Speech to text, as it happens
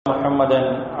محمدا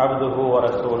عبده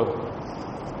ورسوله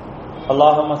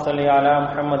اللهم صل على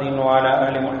محمد وعلى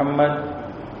آل محمد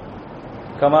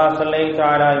كما صليت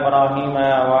على إبراهيم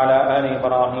وعلى آل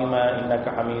إبراهيم إنك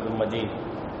حميد مجيد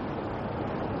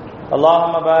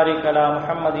اللهم بارك على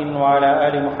محمد وعلى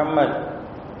آل محمد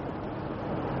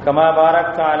كما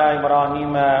باركت على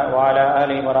إبراهيم وعلى آل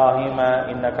إبراهيم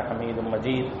إنك حميد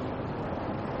مجيد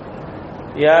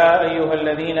يا أيها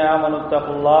الذين آمنوا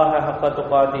اتقوا الله حق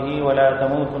تقاته ولا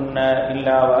تموتن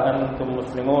إلا وأنتم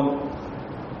مسلمون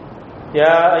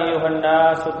يا أيها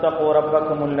الناس اتقوا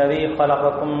ربكم الذي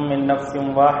خلقكم من نفس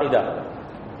واحدة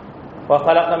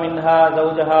وخلق منها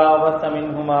زوجها وبث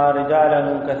منهما رجالا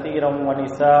كثيرا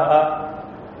ونساء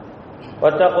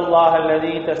واتقوا الله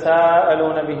الذي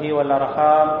تساءلون به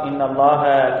والأرحام إن الله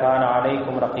كان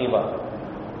عليكم رقيبا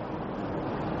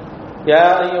يا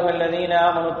أيها الذين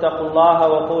آمنوا اتقوا الله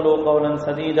وقولوا قولا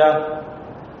سديدا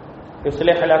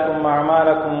يصلح لكم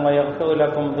أعمالكم ويغفر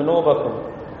لكم ذنوبكم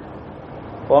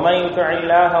ومن يطع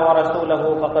الله ورسوله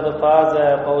فقد فاز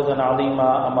فوزا عظيما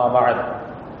أما بعد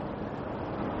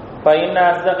فإن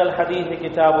أصدق الحديث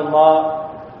كتاب الله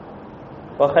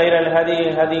وخير الهدي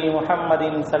هدي محمد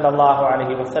صلى الله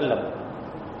عليه وسلم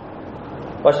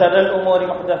وشر الأمور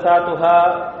محدثاتها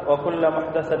وكل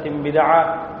محدثة بدعة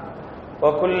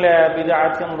وكل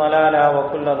بدعة ضلالة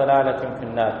وكل ضلالة في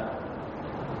النار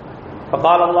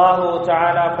فقال الله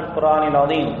تعالى في القرآن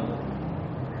العظيم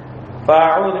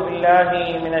فأعوذ بالله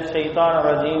من الشيطان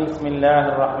الرجيم بسم الله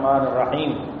الرحمن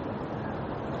الرحيم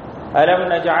ألم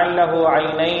نجعل له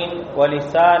عينين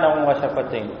ولسانا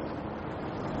وشفتين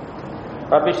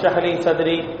رب اشرح لي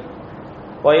صدري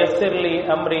ويسر لي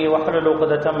أمري واحلل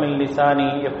عقدة من لساني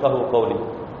يفقهوا قولي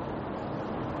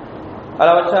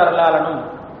அளவற்ற அருளாளனும்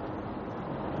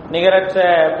நிகரற்ற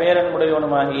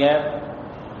பேரன்புடையவனுமாகிய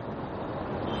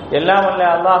எல்லாம் வல்ல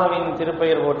அல்லாஹுவின்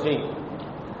திருப்பெயர் போற்றி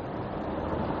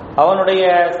அவனுடைய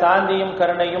சாந்தியும்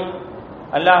கருணையும்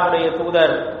அல்லாஹுடைய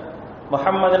தூதர்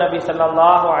முஹம்மது நபி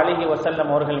ஸல்லல்லாஹு அலைஹி வஸல்லம்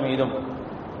அவர்கள் மீதும்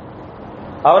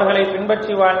அவர்களை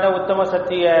பின்பற்றி வாழ்ந்த உத்தம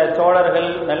சத்திய தோழர்கள்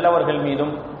நல்லவர்கள்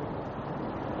மீதும்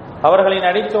அவர்களின்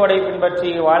அடிச்சுவடை பின்பற்றி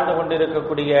வாழ்ந்து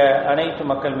கொண்டிருக்கக்கூடிய அனைத்து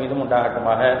மக்கள் மீதும்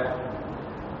உண்டாகட்டுமாக.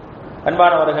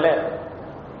 அன்பானவர்களே,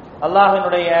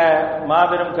 அல்லாஹ்வினுடைய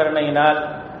மாபெரும் கருணையினால்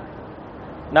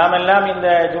நாம் எல்லாம் இந்த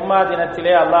ஜும்மா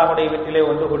தினத்திலே அல்லாஹுடைய வீட்டிலே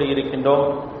ஒன்று கூடியிருக்கின்றோம்.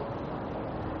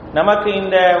 நமக்கு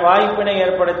இந்த வாய்ப்பினை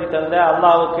ஏற்படுத்தி தந்த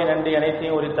அல்லாஹ்வுக்கு நன்றி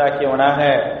அனைத்தையும் உரித்தாக்கியவனாக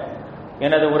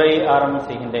எனது உரையை ஆரம்பம்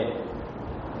செய்கின்றேன்.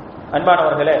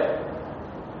 அன்பானவர்களே,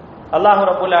 அல்லாஹ்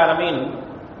ரப்புல் ஆலமீன்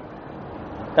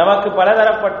நமக்கு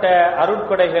பலதரப்பட்ட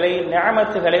அருட்கொடைகளை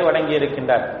நிஅமத்துகளை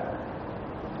வழங்கியிருக்கின்றார்.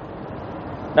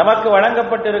 நமக்கு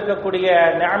வழங்கப்பட்டிருக்கக்கூடிய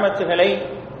நிஅமத்துகளை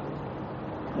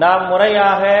நாம்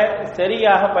முறையாக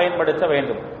சரியாக பயன்படுத்த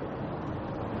வேண்டும்.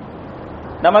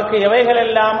 நமக்கு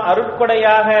எவைகளெல்லாம்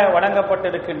அருட்கொடையாக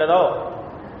வழங்கப்பட்டிருக்கின்றதோ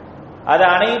அது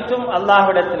அனைத்தும்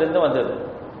அல்லாஹ்விடத்திலிருந்து வந்தது.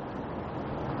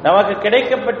 நமக்கு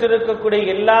கிடைக்கப்பட்டிருக்கக்கூடிய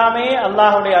எல்லாமே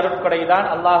அல்லாஹ்வுடைய அருட்கொடை தான்,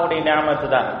 அல்லாஹ்வுடைய நிஅமத்து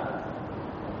தான்.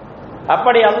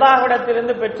 அப்படி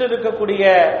அல்லாஹ்விடத்திலிருந்து பெற்றிருக்கக்கூடிய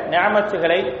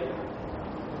நிஅமத்துகளை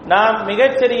நாம்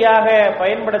மிகச்சரியாக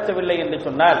பயன்படுத்தவில்லை என்று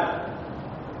சொன்னால்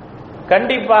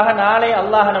கண்டிப்பாக நாளை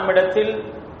அல்லாஹ் நம்மிடத்தில்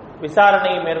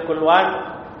விசாரணையை மேற்கொள்வான்.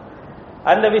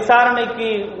 அந்த விசாரணைக்கு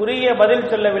உரிய பதில்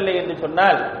சொல்லவில்லை என்று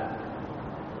சொன்னால்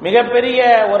மிகப்பெரிய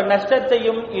ஒரு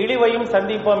நஷ்டத்தையும் இழிவையும்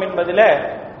சந்திப்போம் என்பதில்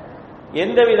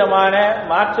எந்த விதமான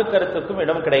மாற்று கருத்துக்கும்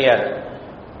இடம் கிடையாது.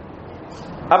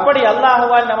 அப்படி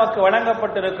அல்லாஹ்வால் நமக்கு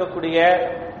வழங்கப்பட்டிருக்கக்கூடிய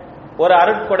ஒரு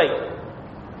அருட்கொடை,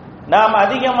 நாம்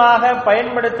அதிகமாக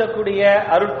பயன்படுத்தக்கூடிய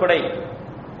அருட்கொடை,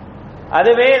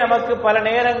 அதுவே நமக்கு பல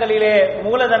நேரங்களிலே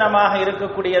மூலதனமாக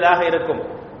இருக்கக்கூடியதாக இருக்கும்.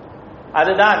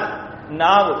 அதுதான்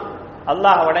நாவு.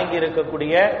 அல்லாஹ் வழங்கி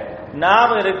இருக்கக்கூடிய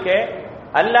நாவு இருக்கே,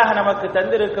 அல்லாஹ் நமக்கு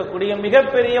தந்திருக்கக்கூடிய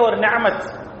மிகப்பெரிய ஒரு நிஅமத்.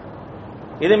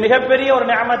 இது மிகப்பெரிய ஒரு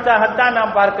நிஅமத்தாகத்தான்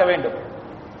நாம் பார்க்க வேண்டும்.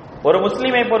 ஒரு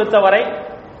முஸ்லிமை பொறுத்தவரை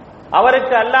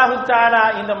அவருக்கு அல்லாஹு தஆலா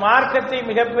இந்த மார்க்கத்தை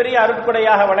மிகப்பெரிய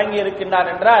அருட்கொடையாக வழங்கி இருக்கின்றார்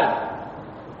என்றால்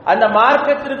அந்த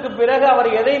மார்க்கத்திற்கு பிறகு அவர்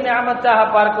எதை நிஅமத்தாக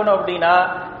பார்க்கணும் அப்படின்னா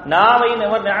நாவை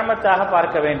நிஅமத்தாக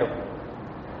பார்க்க வேண்டும்.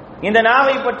 இந்த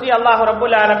நாவை பற்றி அல்லாஹ்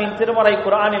ரப்புல் ஆலமீன் திருமறை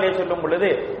குர்ஆனிலே சொல்லும்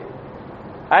பொழுது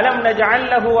அலம் நஜஅல்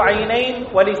லஹு ஐனைன்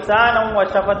வலிசானம்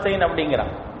வஷஃபத்தைன்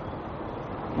அப்படிங்கிறான்.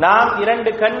 நாம் இரண்டு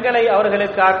கண்களை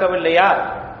அவர்களுக்கு ஆக்கவில்லையா,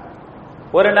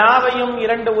 ஒரு நாவையும்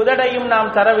இரண்டு உதடையும்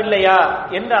நாம் தரவில்லையா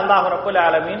என்று அல்லாஹ் ரப்புல்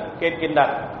ஆலமீன்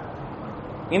கேட்கின்றார்.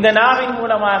 இந்த நாவின்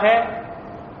மூலமாக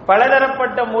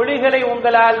பலதரப்பட்ட மொழிகளை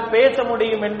உங்களால் பேச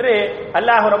முடியும் என்று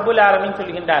அல்லாஹ் ரப்புல் ஆலமீன்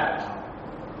சொல்கின்றார்.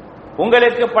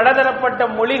 உங்களுக்கு பலதரப்பட்ட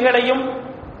மொழிகளையும்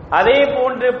அதே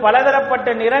போன்று பலதரப்பட்ட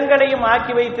நிறங்களையும்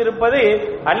ஆக்கி வைத்திருப்பது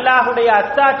அல்லாஹுடைய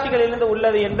அத்தாட்சிகளிலிருந்து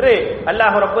உள்ளது என்று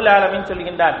அல்லாஹ் ரப்புல் ஆலமீன்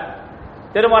சொல்கின்றார்.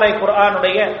 திருமறை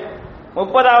குர்ஆனுடைய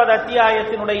 30வது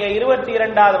அத்தியாயத்தினுடைய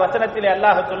 22வது வசனத்திலே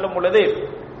அல்லாஹ் சொல்லும் பொழுது,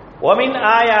 ஒமின்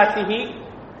ஆயாசிஹி,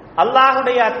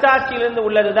 அல்லாஹுடைய அத்தாட்சியிலிருந்து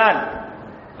உள்ளதுதான்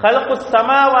கல்குஸ்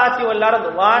ஸமாவாதி வல் அர்த்,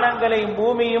 வானங்களையும்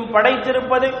பூமியும்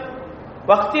படைத்திருப்பது,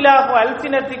 வக்திலாஃபு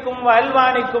அல்சினத்திக்கும்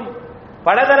அல்வானிக்கும்,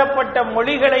 பலதரப்பட்ட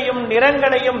மொழிகளையும்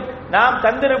நிறங்களையும் நாம்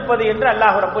தந்திருப்பது என்று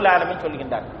அல்லாஹ் ரப்புல் ஆலமீன்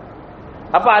சொல்கின்றார்.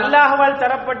 அப்ப அல்லாஹ்வால்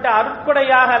தரப்பட்ட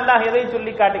அருட்கொடையாக அல்லாஹ் எதை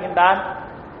சொல்லி காட்டுகின்றான்?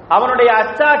 அவனுடைய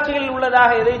அச்சாட்சியில்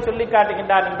உள்ளதாக எதை சொல்லி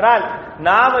காட்டுகின்றான் என்றால்,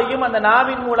 நாவையும் அந்த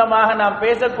நாவின் மூலமாக நாம்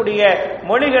பேசக்கூடிய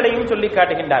மொழிகளையும் சொல்லி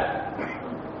காட்டுகின்றார்.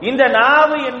 இந்த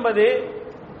நாவு என்பது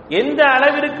எந்த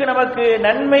அளவிற்கு நமக்கு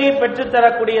நன்மையை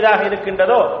பெற்றுத்தரக்கூடியதாக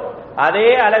இருக்கின்றதோ அதே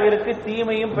அளவிற்கு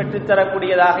தீமையும்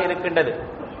பெற்றுத்தரக்கூடியதாக இருக்கின்றது.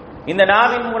 இந்த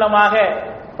நாவின் மூலமாக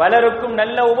பலருக்கும்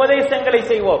நல்ல உபதேசங்களை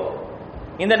செய்வோம்.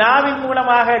 இந்த நாவின்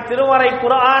மூலமாக திருமறை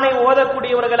குர்ஆனை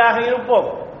ஓதக்கூடியவர்களாக இருப்போம்.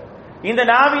 இந்த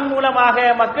நாவின் மூலமாக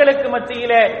மக்களுக்கு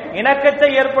மத்தியிலே இணக்கத்தை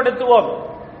ஏற்படுத்துவோம்.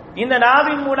 இந்த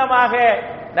நாவின் மூலமாக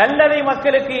நல்லதை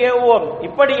மக்களுக்கு ஏவுவோம்.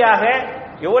 இப்படியாக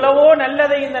எவ்வளவோ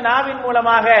நல்லதை இந்த நாவின்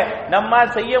மூலமாக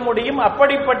நம்மால் செய்ய முடியும்.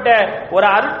 அப்படிப்பட்ட ஒரு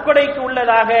அருட்கொடைக்கு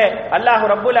உள்ளதாக அல்லாஹ்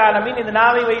ரப்புல் ஆலமீன் இந்த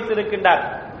நாவை வைத்திருக்கின்றார்.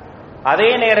 அதே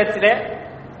நேரத்தில்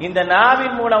இந்த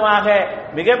நாவின் மூலமாக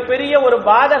மிகப்பெரிய ஒரு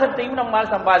பாதகத்தையும்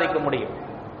நம்மால் சம்பாதிக்க முடியும்.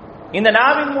 இந்த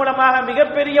நாவின் மூலமாக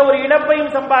மிகப்பெரிய ஒரு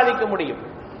இழப்பையும் சம்பாதிக்க முடியும்.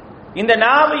 இந்த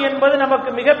நாவு என்பது நமக்கு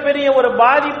மிகப்பெரிய ஒரு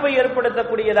பாதிப்பை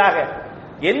ஏற்படுத்தக்கூடியதாக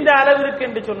எந்த அளவிற்கு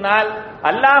என்று சொன்னால்,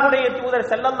 அல்லாஹுடைய தூதர்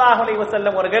ஸல்லல்லாஹு அலைஹி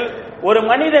வஸல்லம் அவர்கள் ஒரு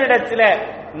மனிதனிடத்தில்,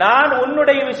 நான்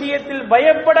உன்னுடைய விஷயத்தில்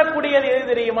பயப்படக்கூடியது எது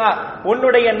தெரியுமா?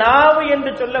 உன்னுடைய நாவு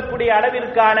என்று சொல்லக்கூடிய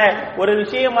அளவிற்கான ஒரு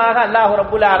விஷயமாக அல்லாஹ்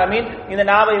ரப்புல் ஆலமீன் இந்த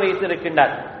நாவை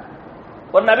வைத்திருக்கின்றார்.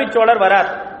 ஒரு நபித்தோழர்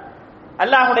வரார்,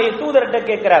 அல்லாஹுடைய தூதர்கிட்ட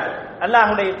கேட்கிறார்,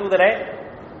 அல்லாஹுடைய தூதரே,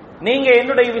 நீங்க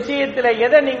என்னுடைய விஷயத்துல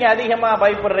எதை நீங்க அதிகமா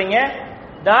பயப்படுறீங்க?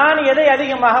 நான் எதை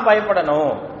அதிகமாக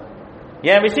பயப்படணும்?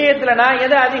 என் விஷயத்துல நான்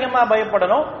எதை அதிகமா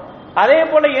பயப்படணும்? அதே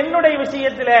போல என்னுடைய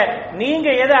விஷயத்துல நீங்க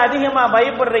எதை அதிகமா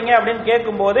பயப்படுறீங்க அப்படின்னு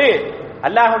கேட்கும் போது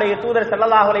அல்லாஹுடைய தூதர்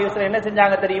ஸல்லல்லாஹு அலைஹி வஸல்லம் என்ன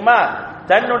செஞ்சாங்க தெரியுமா?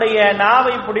 தன்னுடைய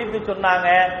நாவை பிடித்து சொன்னாங்க,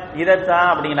 இதைத்தான்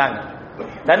அப்படின்னாங்க.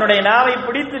 தன்னுடைய நாவை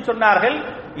பிடித்து சொன்னார்கள்,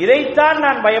 இதைத்தான்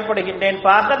நான் பயப்படுகின்றேன்.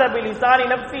 பாகத பிலிசானி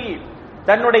நப்சி,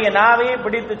 தன்னுடைய நாவையே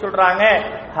பிடித்து சொல்றாங்க,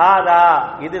 ஹாதா,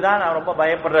 இதுதான் நான் ரொம்ப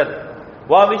பயப்படுறது.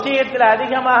 உன் விஷயத்துல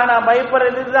அதிகமாக நான்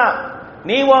பயப்படுறது இதுதான்,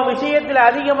 நீ உன் விஷயத்தில்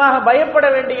அதிகமாக பயப்பட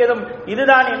வேண்டியதும்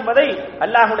இதுதான் என்பதை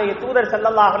அல்லாஹுடைய தூதர்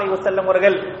ஸல்லல்லாஹு அலைஹி வஸல்லம்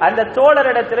அவர்கள் அந்த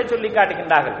தோழரிடத்திலே சொல்லி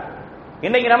காட்டுகின்றார்கள்.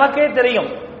 இன்னைக்கு நமக்கே தெரியும்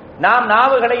நாம்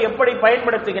நாவுகளை எப்படி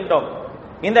பயன்படுத்துகின்றோம்.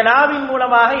 இந்த நாவின்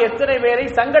மூலமாக எத்தனை பேரை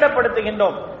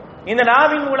சங்கடப்படுத்துகின்றோம், இந்த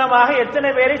நாவின் மூலமாக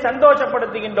எத்தனை பேரை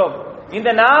சந்தோஷப்படுத்துகின்றோம். இந்த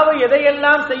நாவு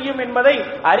எதையெல்லாம் செய்யும் என்பதை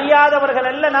அறியாதவர்கள்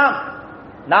அல்ல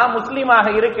நாம் முஸ்லீமாக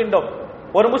இருக்கின்றோம்.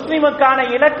 ஒரு முஸ்லிமுக்கான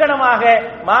இலக்கணமாக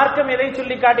மார்க்கம் எதை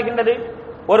சொல்லி காட்டுகின்றது?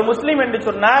 ஒரு முஸ்லிம் என்று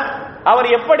சொன்னால் அவர்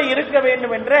எப்படி இருக்க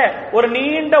வேண்டும் என்ற ஒரு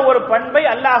நீண்ட ஒரு பண்பை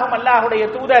அல்லாஹும் அல்லாஹுடைய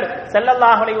தூதர்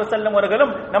ஸல்லல்லாஹு அலைஹி வஸல்லம்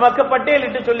அவர்களும் நமக்கு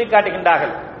பட்டியலிட்டு சொல்லி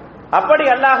காட்டுகின்றார்கள். அப்படி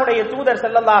அல்லாஹுடைய தூதர்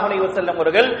ஸல்லல்லாஹு அலைஹி வஸல்லம்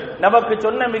அவர்கள் நமக்கு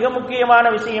சொன்ன மிக முக்கியமான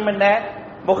விஷயம் என்ன?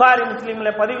 புகாரி முஸ்லிம்ல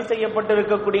பதிவு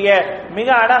செய்யப்பட்டிருக்கக்கூடிய மிக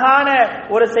அழகான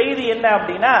ஒரு செய்தி என்ன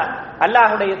அப்படின்னா,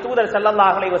 அல்லாஹுடைய தூதர்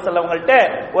ஸல்லல்லாஹு அலைஹி வஸல்லம் அவங்கள்ட்ட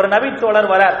ஒரு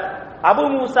நபித்தோழர் வரார். அபு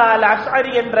மூசா அல்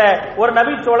அஷ்அரி என்ற ஒரு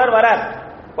நபித்தோழர் வரார்.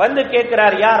 வந்து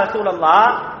கேட்கிறார், யா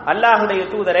ரசூலல்லாஹ், அல்லாஹுடைய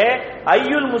தூதரே,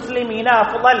 ஐயுல் முஸ்லிமீன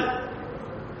அஃதல்,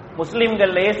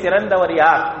 முஸ்லிம்களிலேயே சிறந்தவர்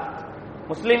யார்?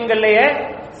 முஸ்லிம்களிலேயே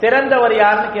சிறந்தவர்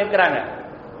யாருன்னு கேட்கிறாங்க.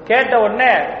 கேட்ட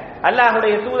உடனே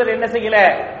அல்லாஹுடைய தூதர் என்ன செய்யல,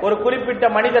 ஒரு குறிப்பிட்ட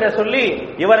மனிதரை சொல்லி,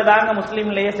 இவர் தாங்க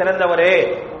முஸ்லிம்லேயே சிறந்தவர்.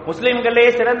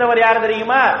 முஸ்லிம்களிலேயே சிறந்தவர் யார்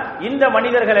தெரியுமா? இந்த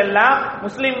மனிதர்கள் எல்லாம்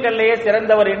முஸ்லிம்களிலேயே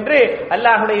சிறந்தவர் என்று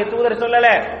அல்லாஹுடைய தூதர் சொல்லல.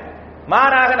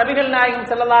 மாறாக நபிகள் நாயகம்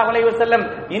ஸல்லல்லாஹு அலைஹி வஸல்லம்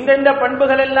இந்த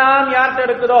பண்புகள் எல்லாம் யார்கிட்ட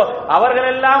இருக்குதோ அவர்கள்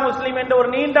எல்லாம் முஸ்லிம் என்ற ஒரு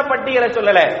நீண்ட பட்டியலை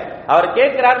சொல்லல. அவர்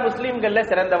கேட்கிறார், முஸ்லிம்கள்ல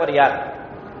சிறந்தவர் யார்?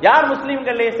 யார்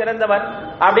முஸ்லிம்களே சிறந்தவர்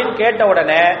அப்படின்னு கேட்ட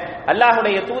உடனே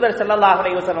அல்லாஹ்வுடைய தூதர் ஸல்லல்லாஹு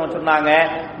அலைஹி வஸல்லம் சொன்னாங்க,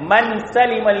 மன்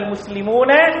சலிமல்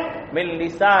முஸ்லிமூன மின்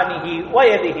லிசானிஹி வ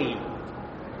யதிஹி.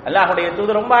 அல்லாஹ்வுடைய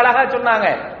தூதர் ரொம்ப அழகா சொன்னாங்க,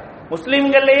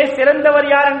 முஸ்லிம்களே சிறந்தவர்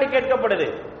யார் என்று கேட்கப்படுது.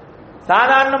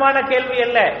 சாதாரணமான கேள்வி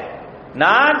அல்ல.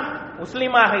 நான்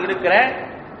முஸ்லிமாக இருக்கிறேன்,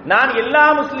 நான் எல்லா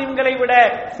முஸ்லிம்களை விட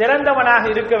சிறந்தவனாக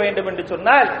இருக்க வேண்டும் என்று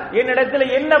சொன்னால்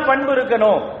என்னிடத்தில் என்ன பண்பு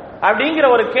இருக்கணும் அப்படிங்கிற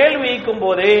ஒரு கேள்வி வைக்கும்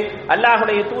போது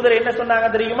அல்லாஹ்வுடைய தூதர் என்ன சொன்னாங்க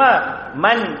தெரியுமா?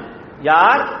 மன்,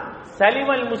 யார்,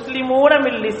 சலிமல் முஸ்லிமூன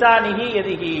மின் லிசானிஹி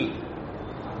யதிஹி,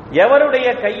 எவருடைய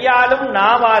கையாலும்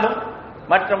நாவாலும்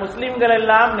மற்ற முஸ்லிம்கள்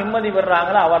எல்லாம் நிம்மதி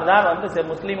பெறாங்களோ அவர்தான்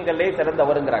முஸ்லிம்களே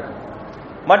சிறந்தவருங்கிறாங்க.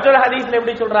 மற்றொரு ஹதீஸ்ல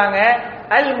எப்படி சொல்றாங்க?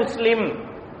 அல் முஸ்லிம்,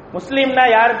 முஸ்லிம்னா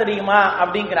யாரு தெரியுமா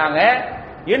அப்படிங்கிறாங்க.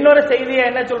 இன்னொரு செய்தியை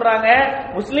என்ன சொல்றாங்க?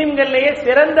 முஸ்லிம்கள்லயே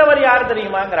சிறந்தவர் யாரு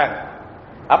தெரியுமாங்கிறாங்க.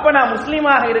 அப்ப நான்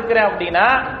முஸ்லீமாக இருக்கிறேன் அப்படின்னா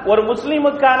ஒரு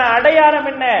முஸ்லீமுக்கான அடையாளம்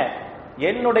என்ன?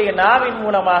 என்னுடைய நாவின்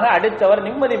மூலமாக அடுத்தவர்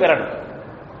நிம்மதி பெறணும்.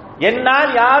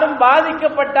 என்னால் யாரும்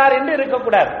பாதிக்கப்பட்டார் என்று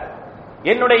இருக்கக்கூடாது.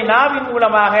 என்னுடைய நாவின்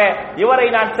மூலமாக இவரை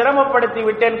நான் சிரமப்படுத்தி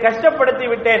விட்டேன், கஷ்டப்படுத்தி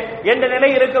விட்டேன் என்ற நிலை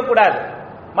இருக்கக்கூடாது.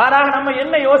 மாறாக நம்ம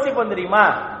என்ன யோசிப்போம் தெரியுமா?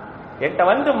 என்கிட்ட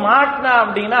வந்து மாட்டினா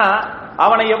அப்படின்னா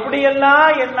அவனை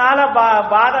எப்படியெல்லாம் என்னால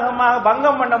பாதகமாக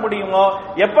பங்கம் பண்ண முடியுமோ,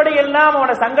 எப்படியெல்லாம்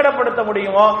அவனை சங்கடப்படுத்த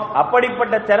முடியுமோ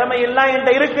அப்படிப்பட்ட திறமை எல்லாம்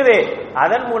என்கிட்ட இருக்குது,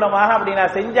 அதன் மூலமாக அப்படி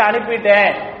நான் செஞ்சு அனுப்பிட்டேன்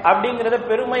அப்படிங்கறத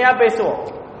பெருமையா பேசுவோம்.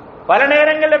 பல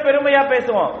நேரங்களில் பெருமையா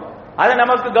பேசுவோம். அது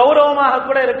நமக்கு கௌரவமாக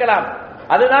கூட இருக்கலாம்,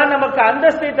 அதுதான் நமக்கு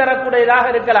அந்தஸ்தை தரக்கூடியதாக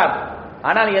இருக்கலாம்.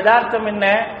 ஆனால் யதார்த்தம் என்ன?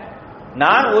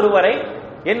 நான் ஒருவரை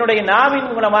என்னுடைய நாவின்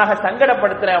மூலமாக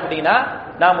சங்கடப்படுத்துறேன் அப்படின்னா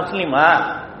நான் முஸ்லிமா?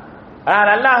 நான்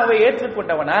அல்லாஹ்வை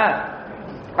ஏற்றுக்கொண்டவனா?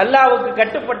 அல்லாஹ்வுக்கு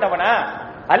கட்டுப்பட்டவனா?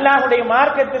 அல்லாஹ்வுடைய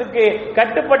மார்க்கத்திற்கு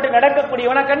கட்டுப்பட்டு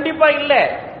நடக்கக்கூடியவனா? கண்டிப்பா இல்ல.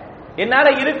 என்னால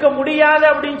இருக்க முடியாது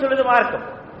அப்படின்னு சொல்லுது மார்க்கம்.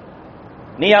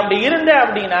 நீ அப்படி இருந்த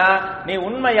அப்படின்னா நீ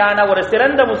உண்மையான ஒரு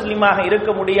சிறந்த முஸ்லிமாக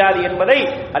இருக்க முடியாது என்பதை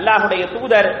அல்லாஹ்வுடைய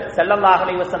தூதர் ஸல்லல்லாஹு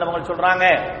அலைஹி வஸல்லம் அவர்கள் சொல்றாங்க.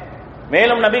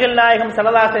 மேலும் நபிகள் நாயகம்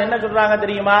ஸல்லல்லாஹு அலைஹி வஸல்லம் என்ன சொல்றாங்க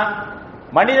தெரியுமா?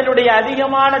 மனிதனுடைய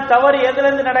அதிகமான தவறு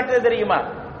எதிலிருந்து நடக்குது தெரியுமா?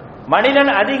 மனிதன்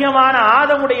அதிகமான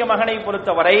ஆதமுடைய மகனை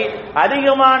பொறுத்தவரை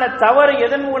அதிகமான தவறு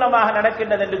எதன் மூலமாக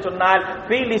நடக்கின்றது என்று சொன்னால்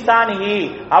ஃபீ லிசானிஹி,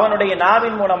 அவனுடைய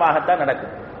நாவின் மூலமாகத்தான்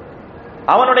நடக்குது.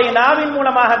 அவனுடைய நாவின்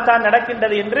மூலமாகத்தான்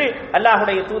நடக்கின்றது என்று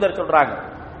அல்லாஹ்வுடைய தூதர் சொல்றாங்க.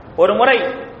 ஒரு முறை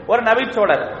ஒரு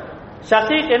நபித்தோழர்,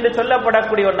 ஷகீக் என்று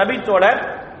சொல்லப்படக்கூடிய ஒரு நபித்தோழர்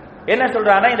என்ன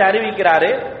சொல்றாங்க, இதை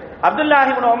அறிவிக்கிறாரு. அப்துல்லாஹ்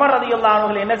இப்னு உமர் ரலியல்லாஹு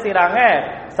அன்ஹு என்ன செய்றாங்க,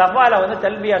 சஃபால வந்து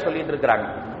தல்பியா சொல்லிட்டு இருக்காங்க.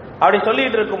 அப்படி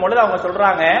சொல்லிட்டு இருக்கும் பொழுது அவங்க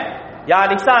சொல்றாங்க, யா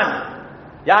லிசான்,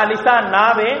 யா லிசான்,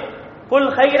 நாவே, குல்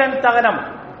கைரன் தகனம்,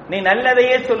 நீ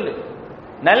நல்லதையே சொல்லு,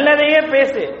 நல்லதையே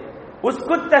பேசு,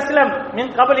 உஸ்குத் தஸ்லம்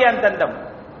மின் கபலி அன் தந்தம்,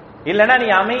 இல்லனா நீ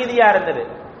அமைதியா இருந்தது,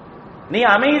 நீ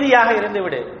அமைதியாக இருந்து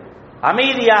விடு,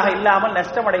 அமைதியாக இல்லாமல்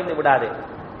நஷ்டம் அடைந்து விடாது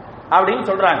அப்படின்னு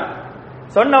சொல்றாங்க.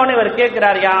 சொன்னவனே இவர்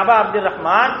கேட்கிறார், யா அபா அப்துல்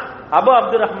ரஹ்மான், அபு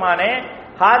அப்துல் ரஹ்மானே,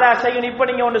 ஹாதா ஷையுன், இப்ப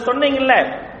நீங்க ஒன்று சொன்னீங்கல்ல,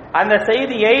 அந்த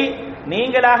செய்தியை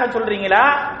நீங்களாக சொல்றீங்களா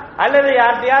அல்லது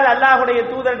யார்கிட்டயாவது அல்லாஹ்வுடைய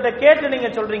தூதர்கிட்ட கேட்டு நீங்க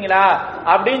சொல்றீங்களா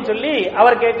அப்படின்னு சொல்லி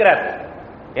அவர் கேட்கிறார்.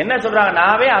 என்ன சொல்றாங்க,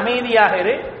 நாவே அமைதியாக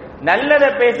இரு, நல்லதை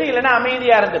பேசி, இல்லைன்னா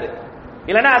அமைதியா இருந்தது,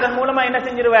 இல்லைன்னா அதன் மூலமா என்ன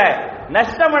செஞ்சிருவ,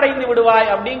 நஷ்டம் அடைந்து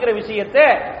விடுவாய் அப்படிங்கிற விஷயத்தை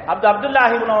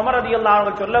அப்துல்லாஹ் இப்னு உமர் ரலியல்லாஹு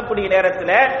அன்ஹு சொல்லக்கூடிய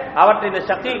நேரத்தில் அவர்கிட்ட இந்த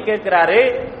ஷகீக் கேட்கிறாரு,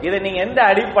 இதை நீங்க எந்த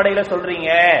அடிப்படையில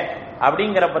சொல்றீங்க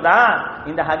அப்படிங்கிறப்பதான்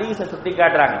இந்த ஹதீஸை சுட்டி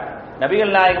காட்டுறாங்க.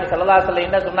 நபிகள் நாயகம் ஸல்லல்லாஹு அலைஹி வஸல்லம்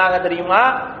என்ன சொன்னாங்க தெரியுமா?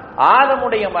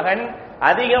 ஆதமுடைய மகன்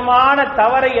அதிகமான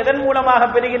தவறை எதன் மூலமாக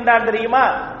பெறுகின்றான் தெரியுமா?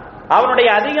 அவனுடைய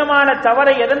அதிகமான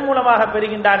தவறை எதன் மூலமாக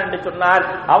பெறுகின்றான் என்று சொன்னால்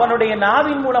அவனுடைய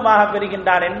நாவின் மூலமாக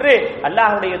பெறுகின்றான் என்று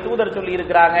அல்லாஹ்வுடைய தூதர் சொல்லி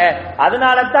இருக்கிறாங்க.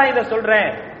 அதனால தான் இதை சொல்றேன்.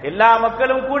 எல்லா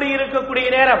மக்களும் கூடி இருக்கக்கூடிய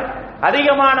நேரம்,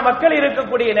 அதிகமான மக்கள்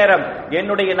இருக்கக்கூடிய நேரம்,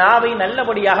 என்னுடைய நாவை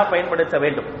நல்லபடியாக பயன்படுத்த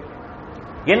வேண்டும்,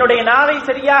 என்னுடைய நாவை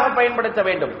சரியாக பயன்படுத்த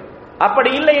வேண்டும். அப்படி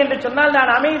இல்லை என்று சொன்னால்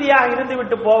நான் அமைதியாக இருந்து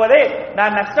விட்டு போவதே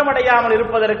நான் நஷ்டமடையாமல்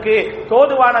இருப்பதற்கு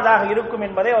தோதுவானதாக இருக்கும்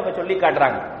என்பதை அவங்க சொல்லி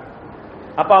காட்டுறாங்க.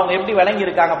 அப்ப அவங்க எப்படி விளங்கி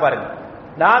இருக்காங்க பாருங்க,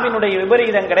 நாவினுடைய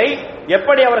விபரீதங்களை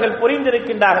எப்படி அவர்கள்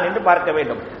புரிந்திருக்கின்றார்கள் என்று பார்க்க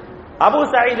வேண்டும். அபூ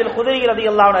சயீத் அல் குத்ரி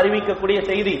ரலியல்லாஹு அன்ஹு அறிவிக்கக்கூடிய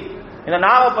செய்தி, இந்த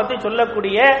நாவை பத்தி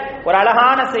சொல்லக்கூடிய ஒரு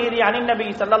அழகான செய்தி. அனின் நபி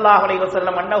ஸல்லல்லாஹு அலைஹி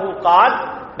வஸல்லம் அன்னஹு கால்,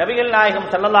 நபிகள் நாயகம்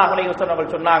ஸல்லல்லாஹு அலைஹி வஸல்லம்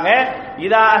அவர்கள் சொன்னாங்க,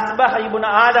 இதா அஸ்பஹ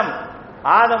இப்னு ஆதம்,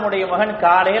 ஆதமுடைய மகன்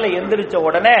காலையில எந்திரிச்ச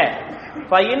உடனே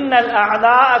ஃபஇன்னல்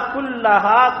அஅதா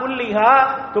குல்லிஹா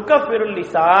துகஃபிருல்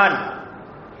லிசான்,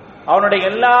 அவனுடைய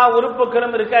எல்லா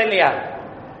உறுப்புகளும் இருக்கா இல்லையா,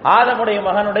 ஆதமுடைய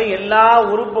மகனுடைய எல்லா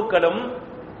உறுப்புகளும்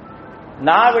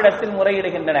நாவிடத்தில்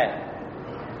முறையிடுகின்றன,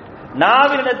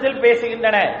 நாவிடத்தில்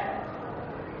பேசுகின்றன.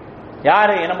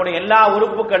 யாரு? நம்முடைய எல்லா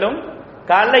உறுப்புகளும்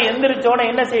காலைல எந்திரிச்சோன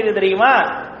என்ன செய்து தெரியுமா?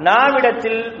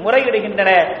 நாவிடத்தில்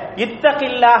முறையிடுகின்றன.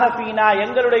 இத்தகில்லாஹ ஃபீனா,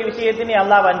 எங்களுடைய விஷயத்தில் நீ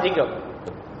அல்லாஹ் வஞ்சிக்கோ,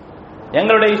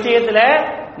 எங்களுடைய விஷயத்துல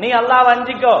நீ அல்லாஹ்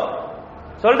வஞ்சிக்கோ.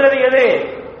 சொல்றது எது?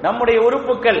 நம்முடைய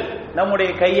உறுப்புகள், நம்முடைய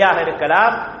கையாக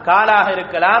இருக்கலாம், காலாக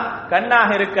இருக்கலாம், கண்ணாக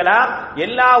இருக்கலாம்,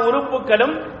 எல்லா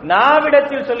உறுப்புகளும்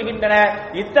நாவிடத்தில் சொல்கின்றன,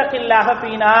 இத்தகில்லாஹ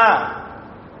ஃபீனா,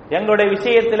 எங்களுடைய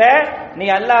விஷயத்துல நீ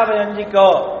அல்லாஹ்வை வஞ்சிக்கோ.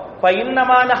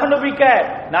 ஃபஇன்னமா நஹ்னு பிக,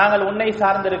 நாங்கள் உன்னை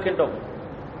சார்ந்திருக்கின்றோம்.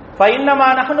 ஃபஇன்னமா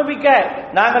நஹ்னு பிக,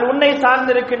 நாங்கள் உன்னை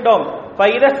சார்ந்திருக்கின்றோம்.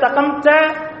 ஃபஇதா இஸ்தகம்த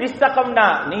இஸ்தகம்னா,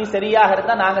 நீ சரியாக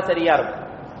இருந்தா நாங்க சரியா இருப்போம்,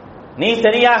 நீ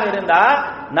சரியாக இருந்தா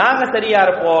நாங்க சரியா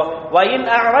இருப்போம். வயின்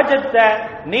அஅஜத்த,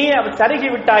 நீ சருகி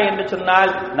விட்டாய் என்று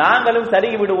சொன்னால் நாங்களும்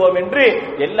சருகி விடுவோம் என்று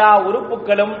எல்லா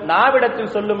உறுப்புகளும்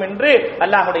நாவிடத்தில் சொல்லும் என்று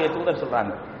அல்லாஹ்வுடைய தூதர்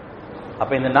சொல்றாங்க.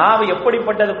 அப்ப இந்த நாவு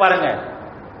எப்படிப்பட்டது பாருங்க.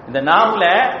 இந்த நாவுல,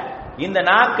 இந்த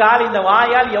நாக்கால், இந்த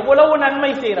வாயால் எவ்வளவு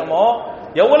நன்மை செய்யறோமோ,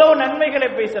 எவ்வளவு நன்மைகளை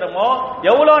பேசுறோமோ,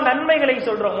 எவ்வளவு நன்மைகளை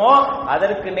சொல்றோமோ,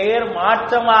 அதற்கு நேர்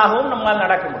மாற்றமாகவும் நம்மால்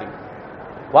நடக்க முடியும்.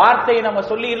 வார்த்தையை நம்ம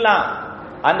சொல்லிடலாம்,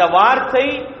 அந்த வார்த்தை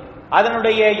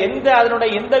அதனுடைய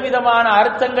எந்த விதமான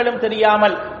அர்த்தங்களும்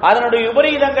தெரியாமல், அதனுடைய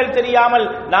விபரீதங்கள் தெரியாமல்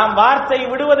நாம் வார்த்தை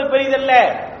விடுவது பெரிதல்ல.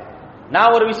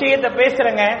 நான் ஒரு விஷயத்தை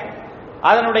பேசுறேங்க,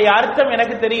 அதனுடைய அர்த்தம்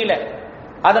எனக்கு தெரியல,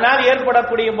 அதனால்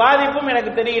ஏற்படக்கூடிய பாதிப்பும்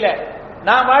எனக்கு தெரியல,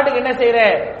 நான் பாட்டுக்கு என்ன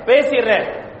செய்யறேன், பேசிடுறேன்.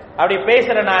 அப்படி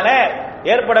பேசுறனால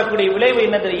ஏற்படக்கூடிய விளைவு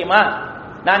என்ன தெரியுமா?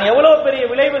 நான் எவ்வளவு பெரிய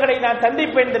விளைவுகளை நான்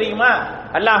சந்திப்பேன் தெரியுமா?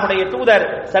 அல்லாஹ்வுடைய தூதர்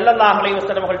ஸல்லல்லாஹு அலைஹி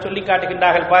வஸல்லம் அவர்கள் சொல்லி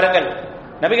காட்டுகின்றார்கள். பாருங்கள்,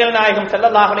 நபிகள் நாயகம்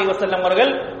ஸல்லல்லாஹு அலைஹி வஸல்லம்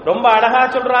அவர்கள் ரொம்ப அழகா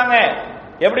சொல்றாங்க.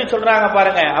 எப்படி சொல்றாங்க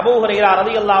பாருங்க. அபூ ஹுரைரா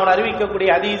ரலியல்லாஹு அன்ஹு அறிவிக்கக்கூடிய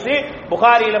ஹதீஸ்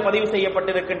புகாரியில பதிவு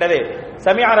செய்யப்பட்டிருக்கின்றது.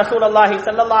 சமிஅ ரசூலுல்லாஹி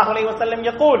ஸல்லல்லாஹு அலைஹி வஸல்லம்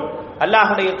யகூல்,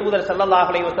 அல்லாஹ்வுடைய தூதர் ஸல்லல்லாஹு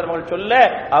அலைஹி வஸல்லம் அவர்கள் சொல்ல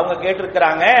அவங்க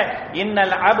கேட்டிருக்கிறாங்க,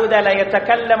 இன்னல் அப்த ல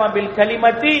யதகல்லமு பில்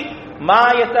கலிமத்தி மா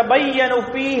யதபையனு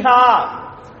ஃபீஹா.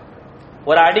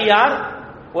 ஒரு அடியார்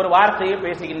ஒரு வார்த்தையை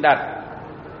பேசுகின்றார்,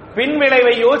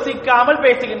 பின்விளைவை யோசிக்காமல்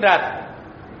பேசுகின்றார்.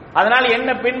 அதனால் என்ன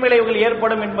பின்விளைவுகள்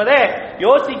ஏற்படும் என்பதை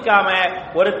யோசிக்காம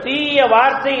ஒரு தீய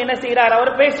வார்த்தை என்ன செய்கிறார்,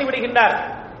 அவர் பேசிவிடுகின்றார்.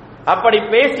 அப்படி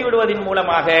பேசிவிடுவதன்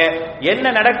மூலமாக என்ன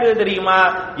நடக்குது தெரியுமா?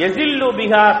 யஸில்லு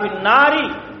பிஹா ஃபின்னாரி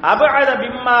அபஅத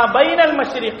பிம்மா பைனல்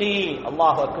மஷ்ரிகி.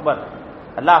 அல்லாஹு அக்பர்.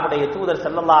 அல்லாஹ்வுடைய தூதர்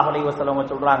ஸல்லல்லாஹு அலைஹி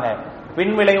வஸல்லம் சொல்றாங்க,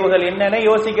 பின்விளைவுகள் என்னன்னு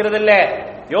யோசிக்கிறது இல்ல,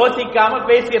 யோசிக்காம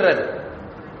பேசிடுறது,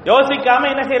 யோசிக்காம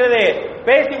என்ன செய்யறது,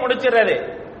 பேசி முடிச்சிடுறது.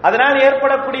 அதனால்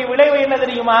ஏற்படக்கூடிய விளைவு என்ன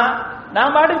தெரியுமா?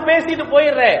 நான் பாட்டுக்கு பேசிட்டு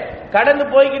போயிடுறேன், கடந்து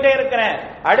போய்கிட்டே இருக்கிறேன்,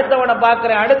 அடுத்தவனை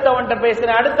பார்க்கிறேன், அடுத்தவன்கிட்ட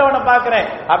பேசுறேன், அடுத்தவனை பார்க்கிறேன்,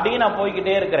 அப்படின்னு நான்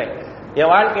போய்கிட்டே இருக்கிறேன்.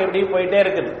 என் வாழ்க்கை எப்படி போயிட்டே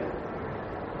இருக்குது.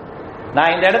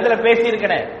 நான் இந்த இடத்துல பேசி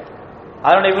இருக்கிறேன்,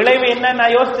 அதனுடைய விளைவு என்ன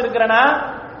நான் யோசிச்சிருக்கிறேனா?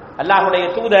 அல்லாஹ்வுடைய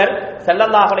தூதர்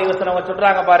ஸல்லல்லாஹு அலைஹி வஸல்லம்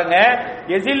சொல்றாங்க பாருங்க,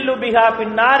 யஸில்லு பிஹா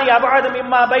பின்னாரி அபஅத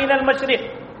மிம்மா பைனல் மஷ்ரிக்.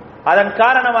 அதன்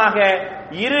காரணமாக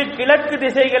இரு கிழக்கு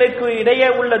திசைகளுக்கு இடையே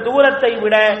உள்ள தூரத்தை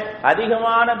விட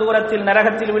அதிகமான தூரத்தில்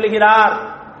நரகத்தில் விழுகிறார்.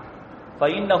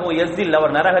 ஃபைன்னஹு யஸில்,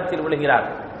 அவர் நரகத்தில் விழுகிறார்.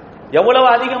 எவ்வளவு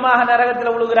அதிகமாக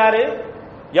நரகத்தில் விழுகிறாரு,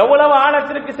 எவ்வளவு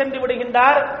ஆழத்திற்கு சென்று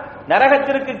விடுகின்றார்,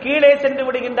 நரகத்திற்கு கீழே சென்று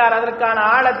விடுகின்றார். அதற்கான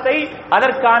ஆழத்தை,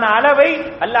 அதற்கான அளவை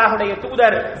அல்லாஹ்வுடைய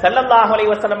தூதர் ஸல்லல்லாஹு அலைஹி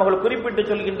வஸல்லம் அவர்கள் குறிப்பிட்டு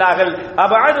சொல்கின்றார்கள்.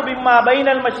 அபஅது பிம்மா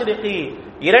பைனல் மஷ்ரிகி,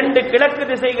 இரண்டு கிழக்கு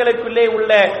திசைகளுக்குள்ளே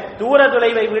உள்ள தூர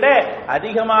தொலைவை விட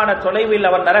அதிகமான தொலைவில்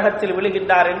அவர் நரகத்தில்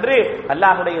விழுகின்றார் என்று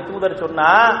அல்லாஹ்வுடைய தூதர்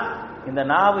சொன்னா, இந்த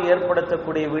நாவு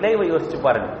ஏற்படுத்தக்கூடிய விளைவை யோசிச்சு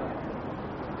பாருங்க.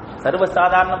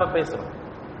 சர்வசாதாரணமா பேசுறோம்,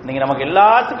 நீங்க நமக்கு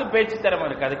எல்லாத்துக்கும் பேச்சு திறமை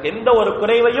இருக்கு, அதுக்கு எந்த ஒரு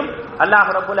குறைவையும்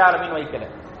அல்லாஹ் ரப்பல் ஆலமீன் வைக்கல.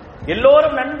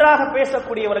 எல்லோரும் நன்றாக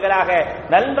பேசக்கூடியவர்களாக,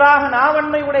 நன்றாக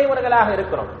நாவன்மை உடையவர்களாக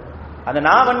இருக்கிறோம். அந்த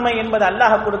நாவன்மை என்பது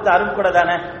அல்லாஹ் கொடுத்த அருட்கொடை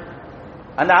தானே,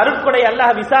 அந்த அருட்கொடை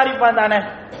அல்லாஹ் விசாரிப்பான் தானே,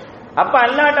 அப்ப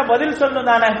அல்லாஹ்ட்ட பதில் சொல்லும்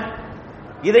தானே.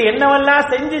 இதை என்னவெல்லாம்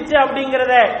செஞ்சிச்சு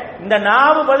அப்படிங்கறத இந்த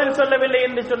நாவு பதில் சொல்லவில்லை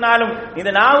என்று சொன்னாலும்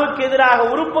இந்த நாவுக்கு எதிராக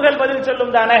உறுப்புகள் பதில்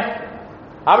சொல்லும் தானே.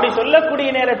 அப்படி சொல்லக்கூடிய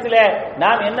நேரத்தில்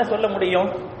நாம் என்ன சொல்ல முடியும்?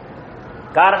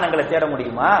 காரணங்களை தேட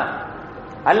முடியுமா?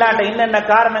 அல்லாஹ்ட்ட என்னென்ன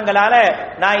காரணங்களால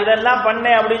நான் இதெல்லாம்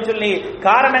பண்ணேன் அப்படின்னு சொல்லி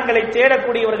காரணங்களை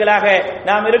தேடக்கூடியவர்களாக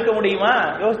நாம் இருக்க முடியுமா?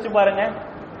 யோசிச்சு பாருங்க.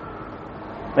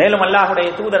 மேலும் அல்லாஹ்வுடைய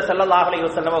தூதர் ஸல்லல்லாஹு அலைஹி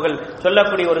வஸல்லம் அவர்கள்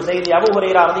சொல்லக்கூடிய ஒரு செய்தி அபூ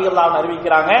ஹுரைரா ரலியல்லாஹு அன்ஹு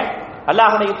அறிவிக்கிறாங்க.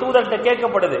 அல்லாஹ்வுடைய தூதர்கிட்ட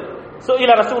கேட்கப்படுது,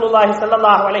 சுஇல ரசூலுல்லாஹி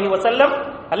ஸல்லல்லாஹு அலைஹி வஸல்லம்,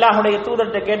 அல்லாஹ்வுடைய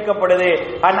தூதர்கிட்ட கேட்கப்படுது,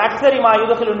 அன் அக்ஸரி மா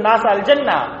யுத்கிலுன் நாஸ் அல்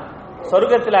ஜன்னah,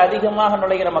 சொர்க்கத்தில் அதிகமாக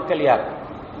நுழைகிற மக்கள் யார்,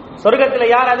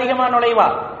 சொர்க்கத்தில் யார் அதிகமாக நுழைவா?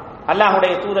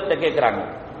 அல்லாஹ்வுடைய தூதர்கிட்ட கேட்கிறாங்க.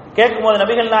 கேட்கும்போது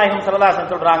நபிகள் நாயகம் ஸல்லல்லாஹு அலைஹி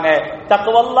வஸல்லம் சொல்றாங்க,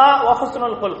 தக்வல்லாஹ் வ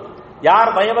ஹுஸ்னுல் குல்க், யார்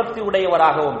பயபக்தி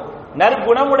உடையவராகவும்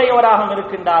நற்குணமுடையவராகவும்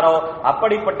இருக்கின்றாரோ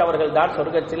அப்படிப்பட்டவர்கள் தான்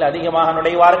சொர்க்கத்தில் அதிகமாக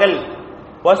நுழைவார்கள்.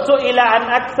 வஸுஇல அன்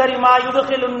அக்ஸரி மா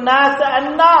யுத்கிலுன் நாஸ்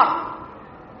அன்னார்,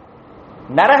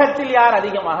 நரகத்தில் யார்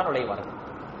அதிகமாக நுழைவார்கள்,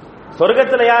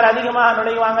 சொர்க்கத்தில் யார் அதிகமாக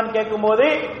நுழைவாங்கன்னு கேட்கும்போது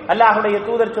அல்லாஹ்வுடைய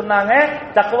தூதர் சொன்னாங்க,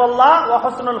 தக்வல்லாஹ் வ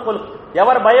ஹுஸ்னுல் குல்க்,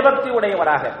 எவர் பயபக்தி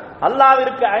உடையவராக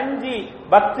அல்லாஹ்விற்கு அஞ்சி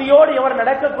பக்தியோடு எவர்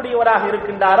நடக்கக்கூடியவராக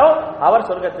இருக்கின்றாரோ அவர்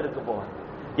சொர்க்கத்திற்கு போவார்.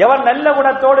 எவர் நல்ல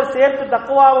குணத்தோடு சேர்த்து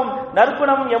தக்வாவும்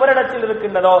நற்குணமும் எவரிடத்தில்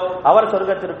இருக்கின்றதோ அவர்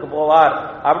சொர்க்கத்திற்கு போவார்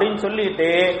அப்படின்னு சொல்லிட்டு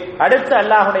அடுத்து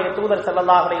அல்லாஹ்வுடைய தூதர்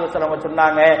ஸல்லல்லாஹு அலைஹி வஸல்லம்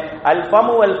சொன்னாங்க, அல்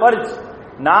ஃபமு வல் ஃபர்ஜ்,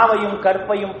 நாவையும்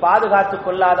கற்பையும் பாதுகாத்துக்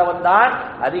கொள்ளாதவன் தான்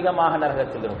அதிகமாக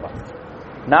நரகத்தில் இருப்பான்.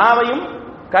 நாவையும்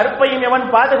கற்பையும் எவன்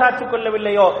பாதுகாத்துக்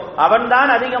கொள்ளவில்லையோ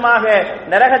அவன்தான் அதிகமாக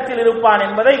நரகத்தில் இருப்பான்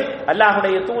என்பதை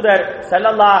அல்லாஹ்வுடைய தூதர்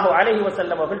ஸல்லல்லாஹு அலைஹி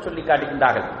வஸல்லம் அவர்கள் சொல்லி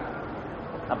காட்டுகின்றார்கள்.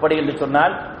 அப்படி என்று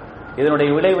சொன்னால் இதனுடைய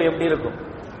விளைவு எப்படி இருக்கும்?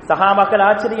 சஹாபாக்கள்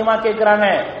ஆச்சரியமா கேட்கிறாங்க,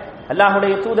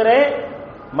 அல்லாஹ்வுடைய தூதரே,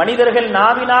 மனிதர்கள்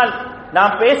நாவினால்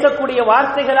நாம் பேசக்கூடிய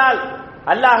வார்த்தைகளால்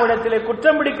அல்லாஹ்விடத்திலே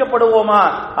குற்றம் பிடிக்கப்படுவோமா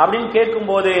அப்படின்னு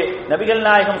கேட்கும்போது நபிகள்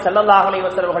நாயகம் ஸல்லல்லாஹு அலைஹி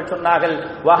வஸல்லம் அவர்கள் சொன்னார்கள்,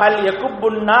 வஹல்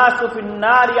யகுப்புன் நாசு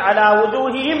ஃபின்னாரி அலா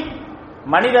வுஜூஹிஹிம்,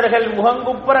 மனிதர்கள்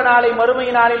முகங்குப்புற நாளை மறுமை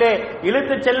நாளிலே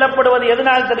இழுத்து செல்லப்படுவது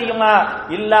எதனால் தெரியுமா?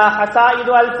 இல்லா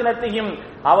ஹசாயிது அல்சினத்திஹிம்,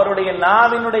 அவருடைய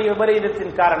நாவினுடைய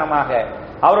விபரீதத்தின் காரணமாக,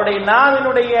 அவருடைய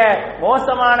நாவினுடைய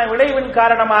மோசமான விளைவின்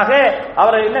காரணமாக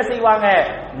அவர்கள் என்ன செய்வாங்க?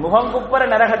 முகங்குப்புற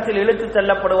நரகத்தில் இழுத்து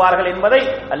செல்லப்படுவார்கள் என்பதை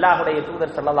அல்லாஹ்வுடைய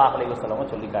தூதர் ஸல்லல்லாஹு அலைஹி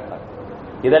வஸல்லம் சொல்லி காட்டார்.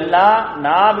 இதெல்லாம்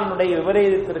நாவினுடைய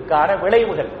விபரீதத்திற்கான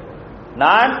விளைவுகள்.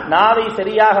 நான் நாவை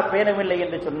சரியாக பேணவில்லை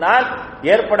என்று சொன்னால்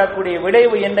ஏற்படக்கூடிய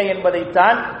விளைவு என்ன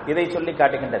என்பதைத்தான் இதை சொல்லி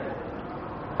காட்டுகின்றது.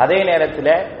 அதே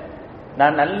நேரத்தில்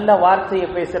நான் நல்ல வார்த்தையை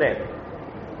பேசுறேன்,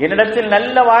 என்னிடத்தில்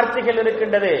நல்ல வார்த்தைகள்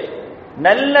இருக்கின்றது,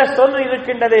 நல்ல சொல்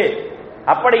இருக்கின்றது,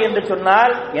 அப்படி என்று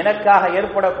சொன்னால் எனக்காக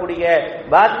ஏற்படக்கூடிய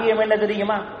பாக்கியம் என்ன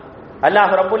தெரியுமா?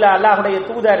 அல்லாஹ்வுடைய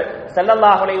தூதர்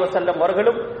ஸல்லல்லாஹு அலைஹி வஸல்லம்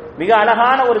அவர்களும் மிக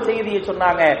அழகான ஒரு செய்தியை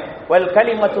சொன்னாங்க. வல்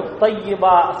கலிமத்து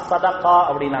தையிபா ஸதகா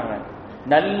அப்படினாங்க.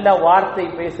 நல்ல வார்த்தை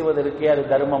பேசுவதற்கு அது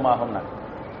தர்மமாகும்.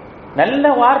 நல்ல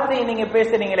வார்த்தையை நீங்க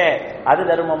பேசுறீங்களே அது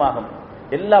தர்மமாகும்.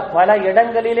 எல்லா பல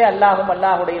இடங்களிலே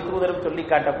அல்லாஹ்வுடைய தூதரும் சொல்லி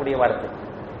காட்டக்கூடிய வார்த்தை.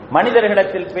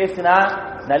 மனிதர்களிடத்தில் பேசினா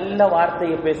நல்ல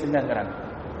வார்த்தையை பேசுங்கிறாங்க.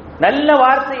 நல்ல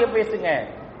வார்த்தையை பேசுங்க.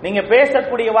 நீங்க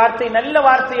பேசக்கூடிய வார்த்தை நல்ல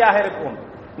வார்த்தையாக இருக்கும்.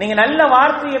 நீங்க நல்ல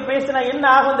வார்த்தையை பேசினா என்ன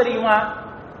ஆகும் தெரியுமா?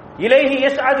 இலைஹி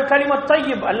யஸ்அது கலிமத்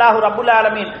தய்யிப், அல்லாஹ் ரப்புல்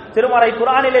ஆலமீன் திருமறை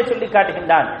குர்ஆனிலே சொல்லி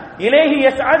காட்டுகின்றான். இலைஹி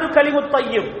யஸ்அது கலிமத்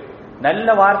தய்யிப்,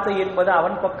 நல்ல வார்த்தை என்பது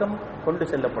அவன் பக்கம் கொண்டு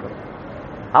செல்லப்படும்,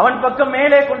 அவன் பக்கம்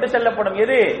மேலே கொண்டு செல்லப்படும்.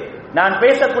 எது? நான்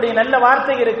பேசக்கூடிய நல்ல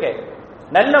வார்த்தை இருக்கு,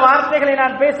 நல்ல வார்த்தைகளை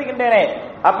நான் பேசுகின்றேனே,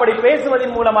 அப்படி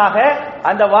பேசுவதன் மூலமாக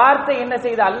அந்த வார்த்தை என்ன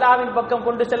செய்து அல்லாஹ்வின் பக்கம்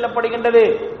கொண்டு செல்லப்படுகின்றது.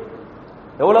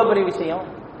 எவ்வளவு பெரிய விஷயம்!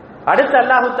 அடுத்து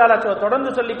அல்லாஹ் தஆலா தொடர்ந்து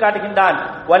சொல்லி காட்டுகின்றான்,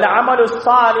 வல் அமலு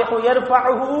ஸாலிஹு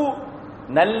யர்ஃபஉஹு,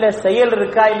 நல்ல செயல்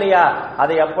இருக்கா இல்லையா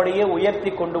அதை அப்படியே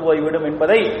உயர்த்தி கொண்டு போய்விடும்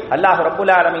என்பதை அல்லாஹ்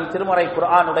ரப்புல் ஆலமீன் திருமறை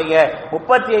குர்ஆனுடைய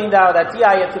 35வது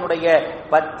அத்தியாயத்தினுடைய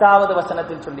 10வது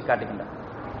வசனத்தில் சொல்லி காட்டுகின்றான்.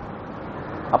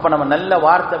 அப்ப நம்ம நல்ல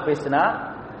வார்த்தை பேசினா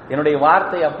என்னுடைய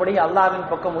வார்த்தை அப்படியே அல்லாஹ்வின்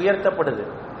பக்கம் உயர்த்தப்படுது,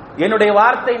 என்னுடைய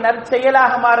வார்த்தை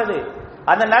நற்செயலாக மாறுது,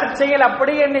 அந்த நற்செயல்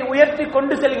அப்படியே என்னை உயர்த்தி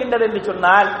கொண்டு செல்கின்றது என்று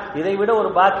சொன்னால் இதை விட ஒரு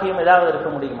பாக்கியம் ஏதாவது இருக்க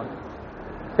முடியுமா?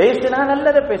 பேசினா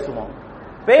நல்லதை பேசுவோம்,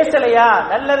 பேசலையா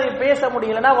நல்லதை பேச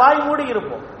முடியலன்னா வாய் மூடி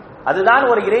இருப்போம். அதுதான்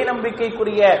ஒரு இறை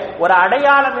நம்பிக்கைக்குரிய ஒரு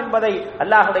அடையாளம் என்பதை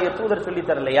அல்லாஹ்வுடைய தூதர் சொல்லி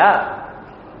தரலையா?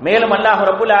 மேலும் அல்லாஹ்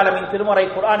ரப்புல் ஆலமீன் திருமறை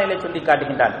குர்ஆனிலே சொல்லி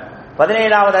காட்டுகின்றான்.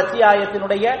 17வது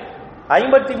அத்தியாயத்தினுடைய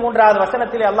 53வது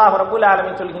வசனத்திலே அல்லாஹ் ரப்புல்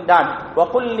ஆலமீன் சொல்கின்றான்,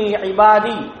 வகுல்லி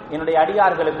இபாதி, என்னுடைய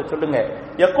அடியார்களுக்கு சொல்லுங்க,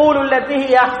 யகூலுல்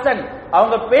லதீஹி அஹ்சன்,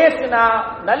 அவங்க பேசினா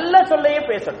நல்ல சொல்லையே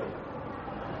பேசட்டும்.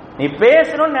 நீ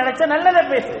பேசணும்னு நினைச்ச நல்லதை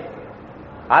பேசு,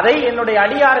 அதை என்னுடைய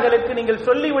அடியார்களுக்கு நீங்கள்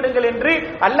சொல்லி விடுங்கள் என்று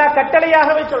அல்லாஹ்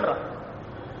கட்டளையாகவே சொல்றான்.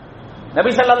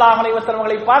 நபி ஸல்லல்லாஹு அலைஹி வஸல்லம்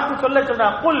அவர்களை பார்த்து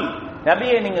சொல்றான், குல்,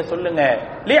 நபியே நீங்க சொல்லுங்க,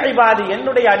 லி இபாதி,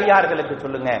 என்னுடைய அடியார்களுக்கு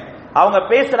சொல்லுங்க, அவங்க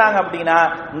பேசுறாங்க அப்படின்னா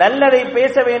நல்லதை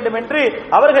பேச வேண்டும் என்று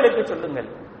அவர்களுக்கு சொல்லுங்கள்.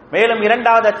 மேலும்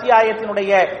 2வது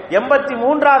அத்தியாயத்தினுடைய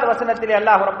 83வது வசனத்திலே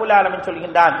அல்லாஹ் ரப்புல் ஆலமீன்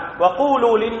சொல்கின்றான், வகூலு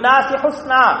லின்னாஸி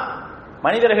ஹுஸ்னா,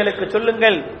 மனிதர்களுக்கு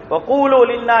சொல்லுங்கள், வகூலு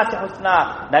லின்னாஸி ஹுஸ்னா,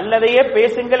 நல்லதையே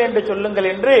பேசுங்கள் என்று சொல்லுங்கள்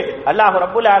என்று அல்லாஹ்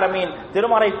ரப்புல் ஆலமீன்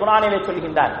திருமறை குர்ஆனிலே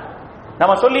சொல்கின்றான்.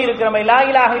 நம்ம சொல்லி இருக்கிறோமே லா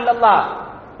இலாஹ இல்லல்லாஹ்,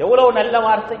 எவ்வளவு நல்ல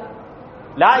வார்த்தை!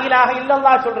 லா இலாஹ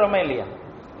இல்லல்லாஹ் சொல்றோமே இல்லையா?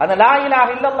 அந்த லா இலாஹ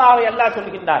இல்லல்லாஹை அல்லாஹ்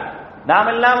சொல்கின்றான். நாம்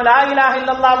எல்லாம் லா இலாஹ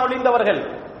இல்லல்லாஹ் மொழிந்தவர்கள்,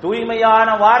 தூய்மையான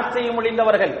வார்த்தையை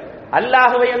மொழிந்தவர்கள்,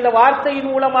 அல்லாஹ்வை அந்த வார்த்தையின்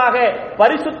மூலமாக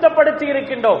பரிசுத்தப்படுத்தி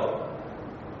இருக்கின்றோம்.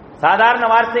 சாதாரண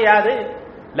வார்த்தையாது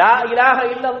லா இலாஹ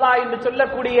இல்லல்லாஹ் என்று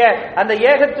சொல்லக்கூடிய அந்த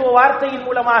ஏகத்துவ வார்த்தையின்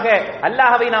மூலமாக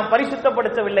அல்லாஹ்வை நாம்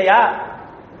பரிசுத்தப்படுத்தவில்லையா?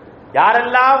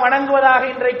 யாரெல்லாம் வணங்குவதாக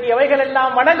இன்றைக்கு எவைகள்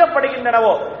எல்லாம்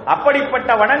வணங்கப்படுகின்றனவோ அப்படிப்பட்ட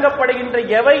வணங்கப்படுகின்ற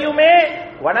எவையுமே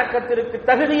வணக்கத்திற்கு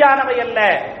தகுதியானவை அல்ல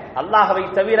அல்லாஹ்வை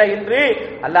தவிர என்று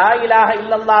லா இலாஹ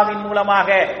இல்லல்லாஹ்வின் மூலமாக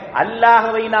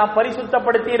அல்லாஹ்வை நாம்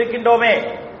பரிசுத்தப்படுத்தி இருக்கின்றோமே,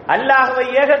 அல்லாஹ்வை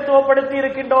ஏகத்துவப்படுத்தி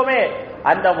இருக்கின்றோமே.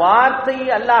 அந்த வார்த்தை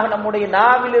அல்லாஹ் நம்முடைய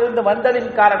நாவில் இருந்து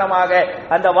வந்ததின் காரணமாக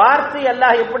அந்த வார்த்தை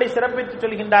அல்லாஹ் எப்படி சிறப்பித்து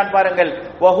சொல்கின்றான் பாருங்கள்,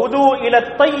 வஹுது இல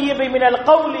தையிபி மினல்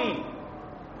கௌலி,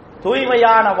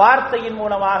 தூய்மையான வார்த்தையின்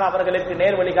மூலமாக அவர்களுக்கு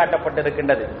நேர்வழி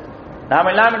காட்டப்பட்டிருக்கின்றது. நாம்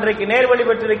எல்லாம் இன்றைக்கு நேர்வழி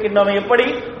பெற்றிருக்கின்றோம்.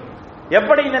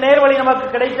 எப்படி இந்த நேர்வழி நமக்கு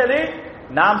கிடைத்தது?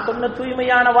 நாம் சொன்ன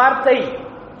தூய்மையான வார்த்தை,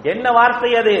 என்ன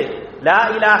வார்த்தை அது? லா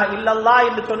இலாஹ இல்லல்லாஹ்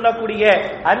என்று சொல்லக்கூடிய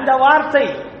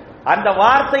அந்த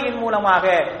வார்த்தையின் மூலமாக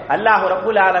அல்லாஹ்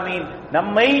ரப்புல் ஆலமீன்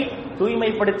நம்மை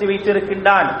தூய்மைப்படுத்தி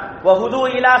வைத்திருக்கின்றான். வஹுது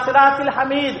இலா சிராத்தில்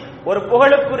ஹமீத், ஒரு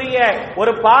புகழுக்குரிய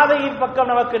ஒரு பாதையின்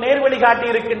பக்கம் நமக்கு நேர்வழி காட்டி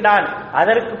இருக்கின்றான்.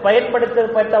 அதற்கு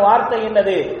பயன்படுத்தப்பட்ட வார்த்தை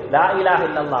என்னது? லா இலாஹ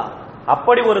இல்லல்லாஹ்.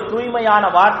 அப்படி ஒரு தூய்மையான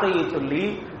வார்த்தையை சொல்லி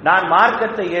நான்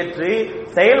மார்க்கத்தை ஏற்று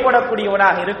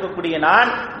செயல்படக்கூடியவனாக இருக்கக்கூடிய நான்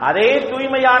அதே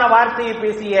தூய்மையான வார்த்தையை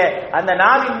பேசிய அந்த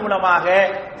நாவின் மூலமாக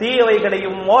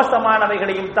தீயவைகளையும்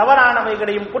மோசமானவைகளையும்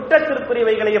தவறானவைகளையும்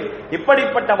குற்றத்திற்குரியவைகளையும்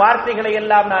இப்படிப்பட்ட வார்த்தைகளை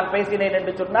எல்லாம் நான் பேசினேன்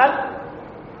என்று சொன்னால்,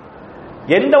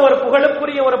 எந்த ஒரு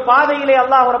புகழுக்குரிய ஒரு பாதையிலே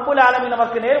அல்லாஹ் ரப்புல் ஆலமீன்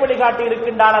நமக்கு நேர்வழி காட்டி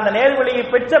இருக்கின்றான். அந்த நேர்வழியை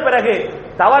பெற்ற பிறகு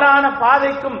தவறான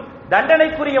பாதைக்கும்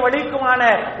தண்டனைக்குரிய வழிக்குமான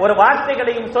ஒரு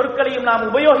வார்த்தைகளையும் சொற்களையும் நாம்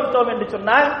உபயோகித்தோம் என்று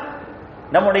சொன்னால்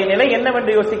நம்முடைய நிலை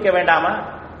என்னவென்று யோசிக்க வேண்டாமா?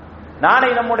 நாளை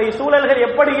நம்முடைய சூழல்கள்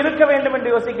எப்படி இருக்க வேண்டும் என்று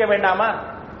யோசிக்க வேண்டாமா?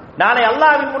 நாளை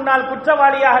அல்லாஹ்வின் முன்னால்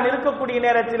குற்றவாளியாக இருக்கக்கூடிய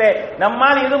நேரத்திலே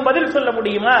நம்மால் எதுவும் பதில் சொல்ல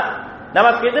முடியுமா?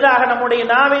 நமக்கு எதிராக நம்முடைய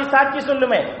நாவை சாட்சி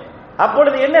சொல்லுமே.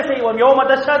 அப்பொழுது என்ன செய்வோம்? யௌம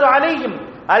தஷ்ஹது அலைஹிம்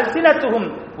அல்சினத்துஹும்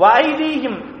வ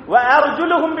ஐதீஹிம் வ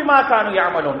அர்ஜுலுஹும் பிமா கானூ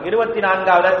யஅமலூன்.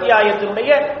 24வது அத்தியாயத்தினுடைய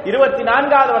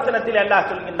 24வது வசனத்தில் அல்லாஹ்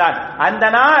சொல்கின்றான்,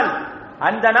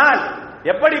 அந்த நாள்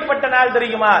எப்படிப்பட்ட நாள்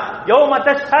தெரியுமா? யௌம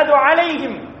தஷ்ஹது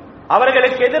அலைஹிம்,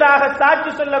 அவர்களுக்கு எதிராக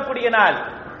சாட்சி சொல்லக்கூடிய நாள்.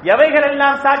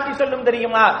 எவைகளெல்லாம் சாட்சி சொல்லும்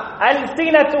தெரியுமா?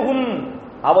 அல்சினத்துஹும்,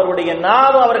 அவருடைய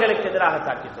நாவு அவர்களுக்கு எதிராக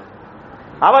சாட்சி சொல்லும்.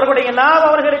 அவர்களுடைய நாவு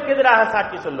அவர்களுக்கு எதிராக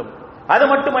சாட்சி சொல்லும். அது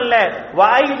மட்டுமல்ல,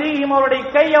 வைதீஹிம், அவருடைய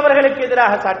கை அவர்களுக்கு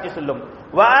எதிராக சாட்சி சொல்லும்.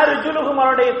 வஅர்ஜுலுஹும்,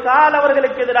 அவருடைய கால்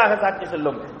அவர்களுக்கு எதிராக சாட்சி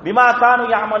சொல்லும். பிமா கானூ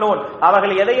யஅமலூன்,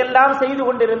 அவர்கள் எதையெல்லாம் செய்து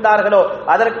கொண்டிருந்தார்களோ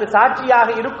அதற்கு சாட்சியாக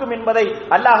இருக்கும் என்பதை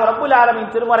அல்லாஹ் ரப்புல்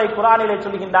ஆலமீன் திருமறை குர்ஆனிலே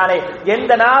சொல்கின்றானே.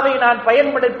 எந்த நாவை நான்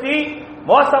பயன்படுத்தி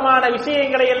மோசமான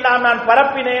விஷயங்களை எல்லாம் நான்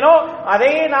பரப்பினேனோ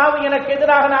அதே நாவு எனக்கு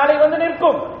எதிராக நாளை வந்து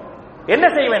நிற்கும். என்ன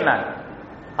செய்வேன் நான்?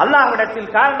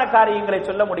 அல்லாஹ்விடத்தில் காரண காரியங்களை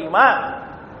சொல்ல முடியுமா?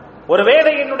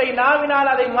 ஒருவேளை என்னுடைய நாவினால்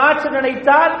அதை மாற்ற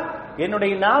நினைத்தால்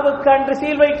என்னுடைய நாவுக்கு அன்று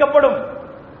சீல் வைக்கப்படும்.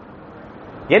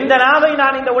 எந்த நாவை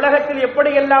நான் இந்த உலகத்தில்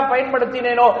எப்படியெல்லாம்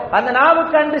பயன்படுத்தினேனோ அந்த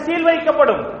நாவுக்கு அன்று சீல்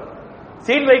வைக்கப்படும்.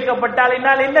 சீல் வைக்கப்பட்டால்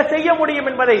என்னால் என்ன செய்ய முடியும்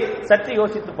என்பதை சற்று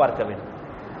யோசித்து பார்க்க வேண்டும்.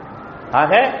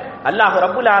 ஆக அல்லாஹ்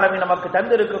ரப்புல் ஆலமீன் நமக்கு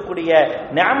தந்திருக்கக்கூடிய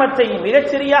நிஅமத்தை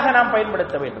மிகச்சரியாக நாம்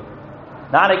பயன்படுத்த வேண்டும்.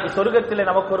 நாளைக்கு சொர்க்கத்தில்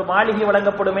நமக்கு ஒரு மாளிகை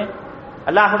வழங்கப்படுமே.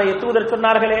 அல்லாஹ்வுடைய தூதர்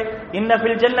சொன்னார்களே, இன்ன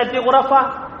ஃபில் ஜன்னத்தி குரஃபா,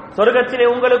 சொர்க்கத்திலே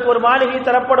உங்களுக்கு ஒரு மாளிகை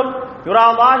தரப்படும். யுரா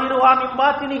வாஹிருஹா மின்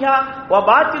பாத்தினிஹா வ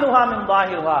பாத்தினுஹா மின்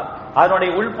வாஹிருஹா,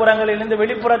 அதனுடைய உள்புறங்களிலிருந்து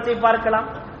வெளிப்புறத்தை பார்க்கலாம்,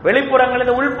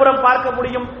 வெளிப்புறங்களிலிருந்து உள்புறம் பார்க்க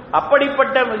முடியும்.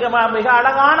 அப்படிப்பட்ட மிக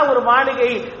அழகான ஒரு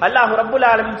மாளிகை அல்லாஹ் ரப்புல்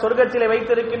ஆலமீன் சொர்க்கத்திலே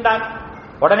வைத்திருக்கின்றான்.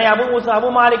 உடனே அபு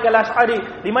மாலிக் அல் அஷ்அரி,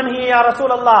 லிமன் ஹிய யா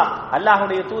ரசூலல்லாஹ்,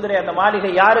 அல்லாஹ்வுடைய தூதரே அந்த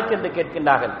மாளிகை யாருக்கு என்று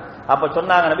கேட்கின்றார்கள். அப்ப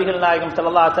சொன்னாங்க நபிகள் நாயகம்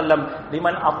ஸல்லல்லாஹு அலைஹி வஸல்லம்,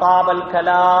 லிமன் அதாபல்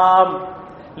கலாம்,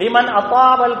 லிமன்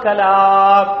அதாபல்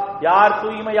கலாம், யார்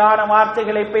தூய்மையான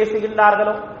வார்த்தைகளை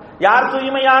பேசுகின்றார்களோ, யார்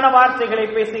தூய்மையான வார்த்தைகளை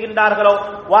பேசுகின்றார்களோ,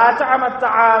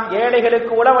 வஅதஅமத்தஆம்,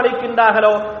 ஏழைகளுக்கு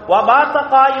உணவளிக்கின்றார்களோ, வபாத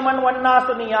காயிமன்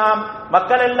வன்னாசு நியாம்,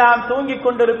 மக்கள் எல்லாம் தூங்கிக்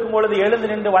கொண்டிருக்கும் பொழுது எழுந்து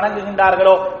நின்று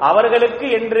வணங்குகின்றார்களோ அவர்களுக்கு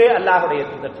என்று அல்லாஹ்வுடைய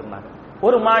தூதர் சொன்னார்.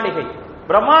 ஒரு மாளிகை,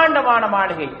 பிரம்மாண்டமான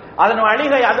மாளிகை,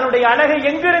 அதனுடைய அழகை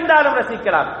எங்கிருந்தாலும்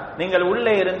ரசிக்கலாம். நீங்கள்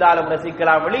உள்ளே இருந்தாலும்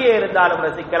ரசிக்கலாம், வெளியே இருந்தாலும்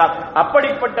ரசிக்கலாம்.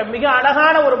 அப்படிப்பட்ட மிக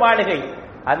அழகான ஒரு மாளிகை.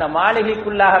 அந்த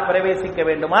மாளிகைக்குள்ளாக பிரவேசிக்க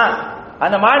வேண்டுமா?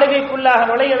 அந்த மாளிகைக்குள்ளாக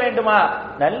நுழைய வேண்டுமா?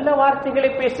 நல்ல வார்த்தைகளை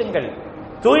பேசுங்கள்,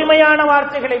 தூய்மையான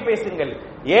வார்த்தைகளை பேசுங்கள்,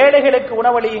 ஏழைகளுக்கு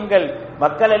உணவளியுங்கள்,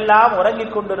 மக்கள் எல்லாம்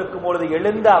உறங்கிக் கொண்டிருக்கும் பொழுது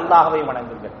எழுந்து அல்லாஹ்வை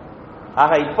வணங்குங்கள்.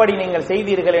 ஆக இப்படி நீங்கள்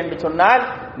செய்தீர்கள் என்று சொன்னால்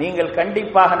நீங்கள்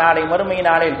கண்டிப்பாக நாளை மறுமை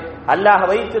நாளில் அல்லாஹ்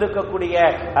வைத்திருக்கக்கூடிய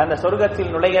அந்த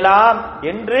சொர்க்கத்தில் நுழையலாம்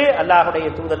என்று அல்லாஹ்வுடைய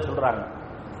தூதர் சொல்றாங்க.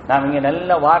 நாம் இங்க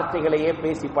நல்ல வார்த்தைகளையே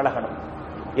பேசி பழகணும்.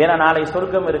 ஏன்னா நாளை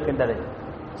சொர்க்கம் இருக்கின்றது.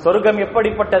 சொர்க்கம்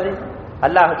எப்படிப்பட்டது?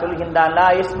 அல்லாஹ் சொல்கின்றான், லா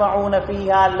யஸ்மஊன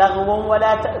ஃபீஹா லக்வன்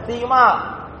வலா தஸீமா,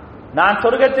 நான்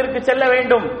சொர்க்கத்திற்கு செல்ல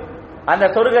வேண்டும். அந்த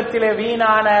சொர்க்கத்திலே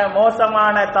வீணான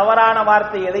மோசமான தவறான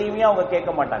வார்த்தை எதையுமே அவங்க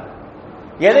கேட்க மாட்டாங்க,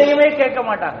 எதையுமே கேட்க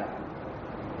மாட்டாங்க,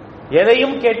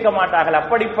 எதையும் கேட்க மாட்டார்கள்.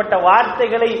 அப்படிப்பட்ட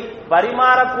வார்த்தைகளை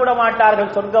பரிமாறக்கூட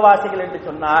மாட்டார்கள் சொர்க்கவாசிகள் என்று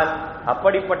சொன்னால்,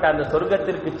 அப்படிப்பட்ட அந்த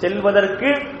சொர்க்கத்திற்கு செல்வதற்கு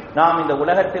நாம் இந்த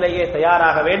உலகத்திலேயே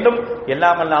தயாராக வேண்டும்.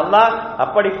 எல்லாம் அல்ல அல்லாஹ்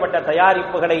அப்படிப்பட்ட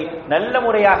தயாரிப்புகளை நல்ல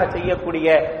முறையாக செய்யக்கூடிய,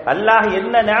 அல்லாஹ்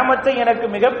என்ன நிஅமத்தை எனக்கு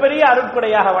மிகப்பெரிய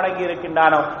அருட்கொடையாக வழங்கி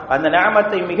இருக்கின்றானோ அந்த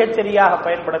நிஅமத்தை மிகச்சரியாக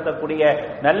பயன்படுத்தக்கூடிய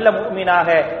நல்ல முஃமினாக,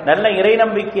 நல்ல இறை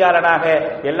நம்பிக்கையாளனாக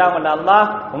எல்லாம் அல்ல அல்லாஹ்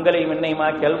உங்களையும்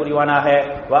என்னையுமாக்கி அருள் புரிவானாக.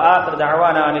 வ ஆகிரு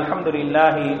தஅவானா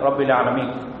அல்ஹம்துலில்லாஹி ரப்பில்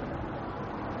ஆலமீன்.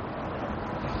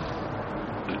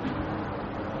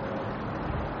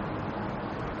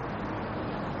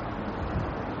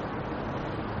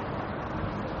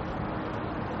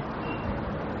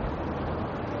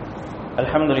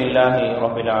 الحمد لله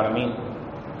رب العالمين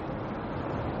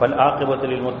والعاقبة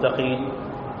للمتقين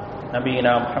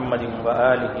نبينا محمد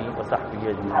وآله وصحبه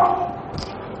أجمعين.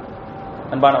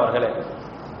 அன்பானவர்களே,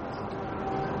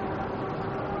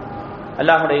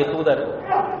 அல்லாஹ்வுடைய தூதர்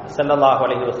ஸல்லல்லாஹு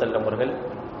அலைஹி வஸல்லம் அவர்கள்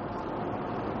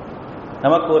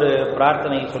நமக்கு ஒரு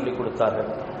பிரார்த்தனையை சொல்லிக் கொடுத்தார்கள்.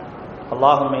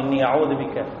 அல்லாஹும்ம இன்னி அஊது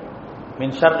பிக்க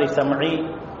மின் ஷர்ரி சம்இ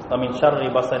வ மின் ஷர்ரி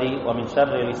பஸரி வ மின்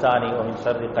ஷர்ரி லிசானி வ மின்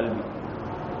ஷர்ரி கல்பி.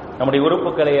 நம்முடைய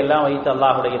உறுப்புகளை எல்லாம் வைத்து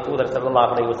அல்லாஹ்வுடைய தூதர்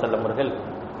ஸல்லல்லாஹு அலைஹி வஸல்லம் அவர்கள்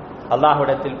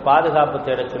அல்லாஹ்விடத்தில் பாதுகாப்பு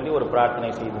தேடச் சொல்லி ஒரு பிரார்த்தனை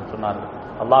செய்து சொன்னார்கள்.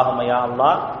 அல்லாஹும்ம யா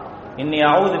அல்லாஹ் இன்னி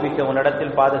அஊது பிக்க,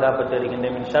 உன்னிடத்தில் பாதுகாப்பு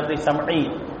தேடுகின்றேன், மின் ஷர்ரி சம்இ,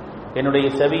 என்னுடைய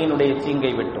செவியினுடைய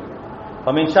தீங்கை விட்டும், வ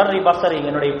மின் ஷர்ரி பஸரி,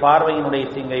 என்னுடைய பார்வையினுடைய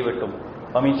தீங்கை விட்டும்,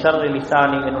 வ மின் ஷர்ரி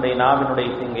லிசானி, என்னுடைய நாவினுடைய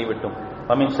தீங்கை விட்டும்,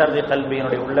 வ மின் ஷர்ரி கல்பி,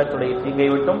 என்னுடைய உள்ளத்துடைய தீங்கை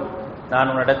விட்டும் நான்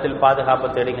உன்னிடத்தில் பாதுகாப்பு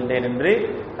தேடுகின்றேன் என்று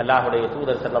அல்லாஹ்வுடைய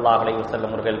தூதர் ஸல்லல்லாஹு அலைஹி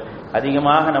வஸல்லம் அவர்கள்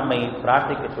அதிகமாக நம்மை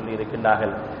பிரார்த்திக்க சொல்லி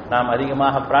இருக்கின்றார்கள். நாம்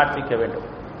அதிகமாக பிரார்த்திக்க வேண்டும்.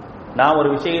 நாம் ஒரு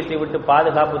விஷயத்தை விட்டு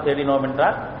பாதுகாப்பு தேடினோம்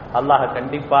என்றால் அல்லாஹ்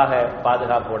கண்டிப்பாக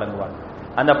பாதுகாப்பு வழங்குவான்.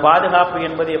 அந்த பாதுகாப்பு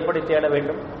என்பது எப்படி தேட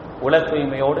வேண்டும்? உள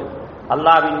தூய்மையோடு,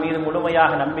 அல்லாஹ்வின் மீது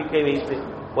முழுமையாக நம்பிக்கை வைத்து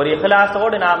ஒரு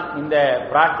இஹ்லாஸோடு நாம் இந்த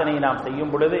பிரார்த்தனையை நாம்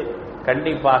செய்யும் பொழுது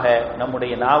கண்டிப்பாக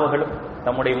நம்முடைய நாவுகளும்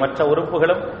நம்முடைய மற்ற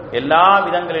உறுப்புகளும் எல்லா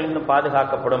விதங்களிலும்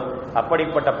பாதுகாக்கப்படும்.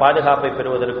 அப்படிப்பட்ட பாதுகாப்பை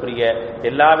பெறுவதற்குரிய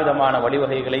எல்லா விதமான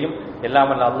வழிவகைகளையும் எல்லாம்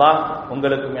வல்ல அல்லாஹ்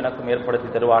உங்களுக்கும் எனக்கும் ஏற்படுத்தி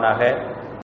தருவானாக.